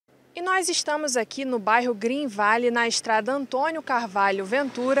E nós estamos aqui no bairro Green Valley, na estrada Antônio Carvalho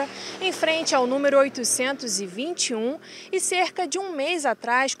Ventura, em frente ao número 821, e cerca de um mês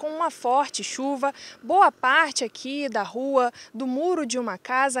atrás, com uma forte chuva, boa parte aqui da rua, do muro de uma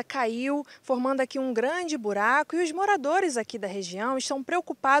casa caiu, formando aqui um grande buraco, e os moradores aqui da região estão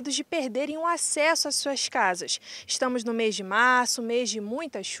preocupados de perderem o acesso às suas casas. Estamos no mês de março, mês de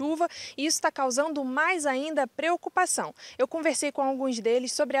muita chuva, e isso está causando mais ainda preocupação. Eu conversei com alguns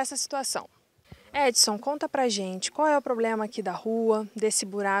deles sobre essa situação. Edson, conta pra gente, qual é o problema aqui da rua, desse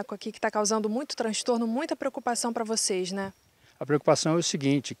buraco aqui que está causando muito transtorno, muita preocupação para vocês, né? A preocupação é o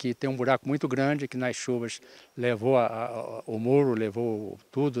seguinte, que tem um buraco muito grande, que nas chuvas levou o muro, levou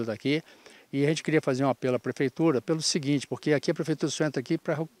tudo daqui, e a gente queria fazer um apelo à prefeitura pelo seguinte, porque aqui a prefeitura só entra aqui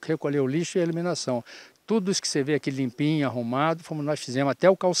para recolher o lixo e a eliminação. Tudo isso que você vê aqui limpinho, arrumado, nós fizemos até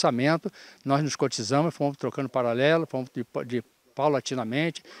o calçamento, nós nos cotizamos, fomos trocando paralelo, fomos de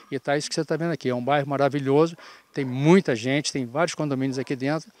paulatinamente, e tá isso que você está vendo aqui. É um bairro maravilhoso, tem muita gente, tem vários condomínios aqui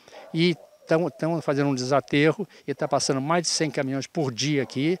dentro, e estão fazendo um desaterro, e está passando mais de 100 caminhões por dia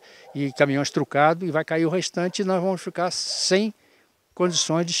aqui, e caminhões trucados, e vai cair o restante, e nós vamos ficar sem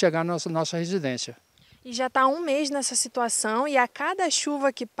condições de chegar na nossa residência. E já está um mês nessa situação, e a cada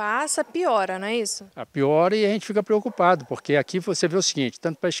chuva que passa, piora, não é isso? Piora, e a gente fica preocupado, porque aqui você vê o seguinte,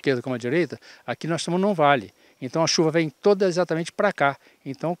 tanto para a esquerda como a direita, aqui nós estamos num vale. Então a chuva vem toda exatamente para cá.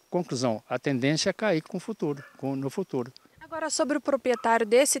 Então, conclusão, a tendência é cair no futuro. Agora, sobre o proprietário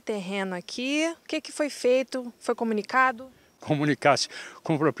desse terreno aqui, o que foi feito? Foi comunicado? Comunicar-se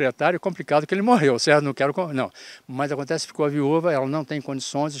com o proprietário é complicado, que ele morreu, certo? Não. Mas acontece que ficou a viúva, ela não tem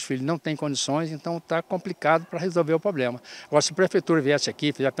condições, os filhos não têm condições, então está complicado para resolver o problema. Agora, se a prefeitura viesse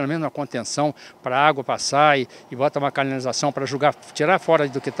aqui, fizer pelo menos uma contenção para a água passar e bota uma canalização para tirar fora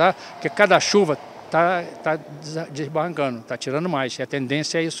do que está, porque cada chuva está desbarrancando, está tirando mais, e a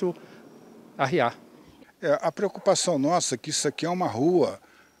tendência é isso arriar. A preocupação nossa é que isso aqui é uma rua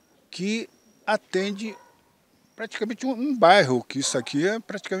que atende praticamente um bairro, que isso aqui é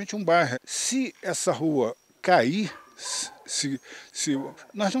praticamente um bairro. Se essa rua cair,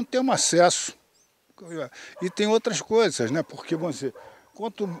 nós não temos acesso. E tem outras coisas, né? Porque, vamos dizer,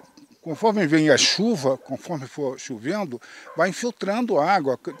 conforme vem a chuva, conforme for chovendo, vai infiltrando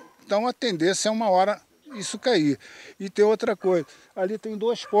água. Então a tendência é uma hora isso cair. E tem outra coisa, ali tem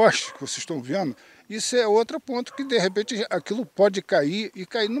 2 postes que vocês estão vendo, isso é outro ponto que de repente aquilo pode cair e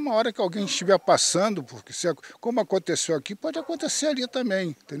cair numa hora que alguém estiver passando, porque como aconteceu aqui, pode acontecer ali também,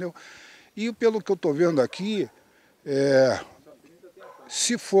 entendeu? E pelo que eu estou vendo aqui,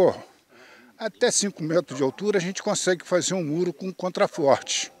 se for até 5 metros de altura, a gente consegue fazer um muro com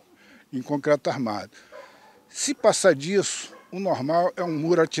contraforte, em concreto armado. Se passar disso, o normal é um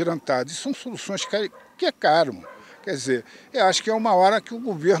muro atirantado. E são soluções que é caro. Quer dizer, eu acho que é uma hora que o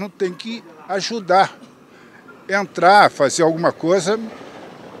governo tem que ajudar, entrar, fazer alguma coisa,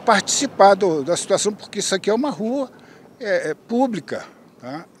 participar da situação, porque isso aqui é uma rua pública,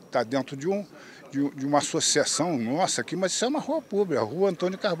 tá? Está dentro de uma associação nossa aqui, mas isso é uma rua pública, a rua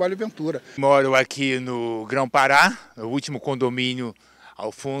Antônio Carvalho Ventura. Moro aqui no Grão-Pará, o último condomínio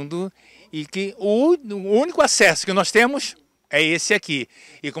ao fundo, e que o único acesso que nós temos é esse aqui.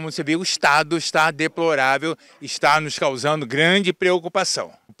 E como você vê, o estado está deplorável, está nos causando grande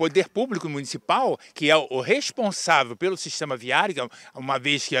preocupação. O poder público municipal, que é o responsável pelo sistema viário, uma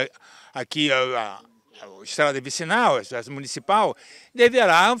vez que aqui a estrada vicinal, a estrada municipal,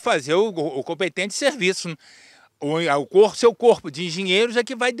 deverá fazer o competente serviço. Seu corpo de engenheiros é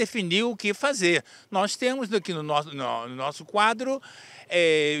que vai definir o que fazer. Nós temos aqui no nosso quadro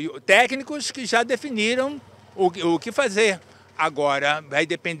técnicos que já definiram o que fazer. Agora vai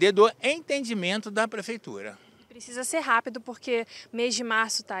depender do entendimento da prefeitura. Precisa ser rápido porque mês de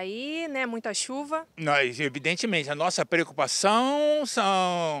março está aí, né? Muita chuva. Nós, evidentemente, a nossa preocupação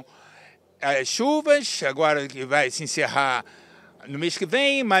são as chuvas, agora que vai se encerrar no mês que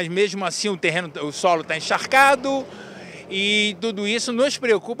vem, mas mesmo assim o solo está encharcado e tudo isso nos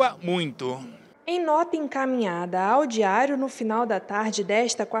preocupa muito. Em nota encaminhada ao Diário no final da tarde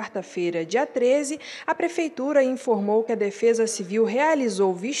desta quarta-feira, dia 13, a Prefeitura informou que a Defesa Civil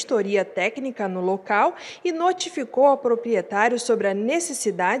realizou vistoria técnica no local e notificou ao proprietário sobre a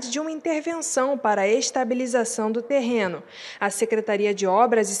necessidade de uma intervenção para a estabilização do terreno. A Secretaria de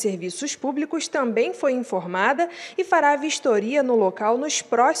Obras e Serviços Públicos também foi informada e fará vistoria no local nos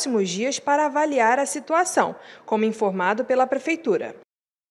próximos dias para avaliar a situação, como informado pela Prefeitura.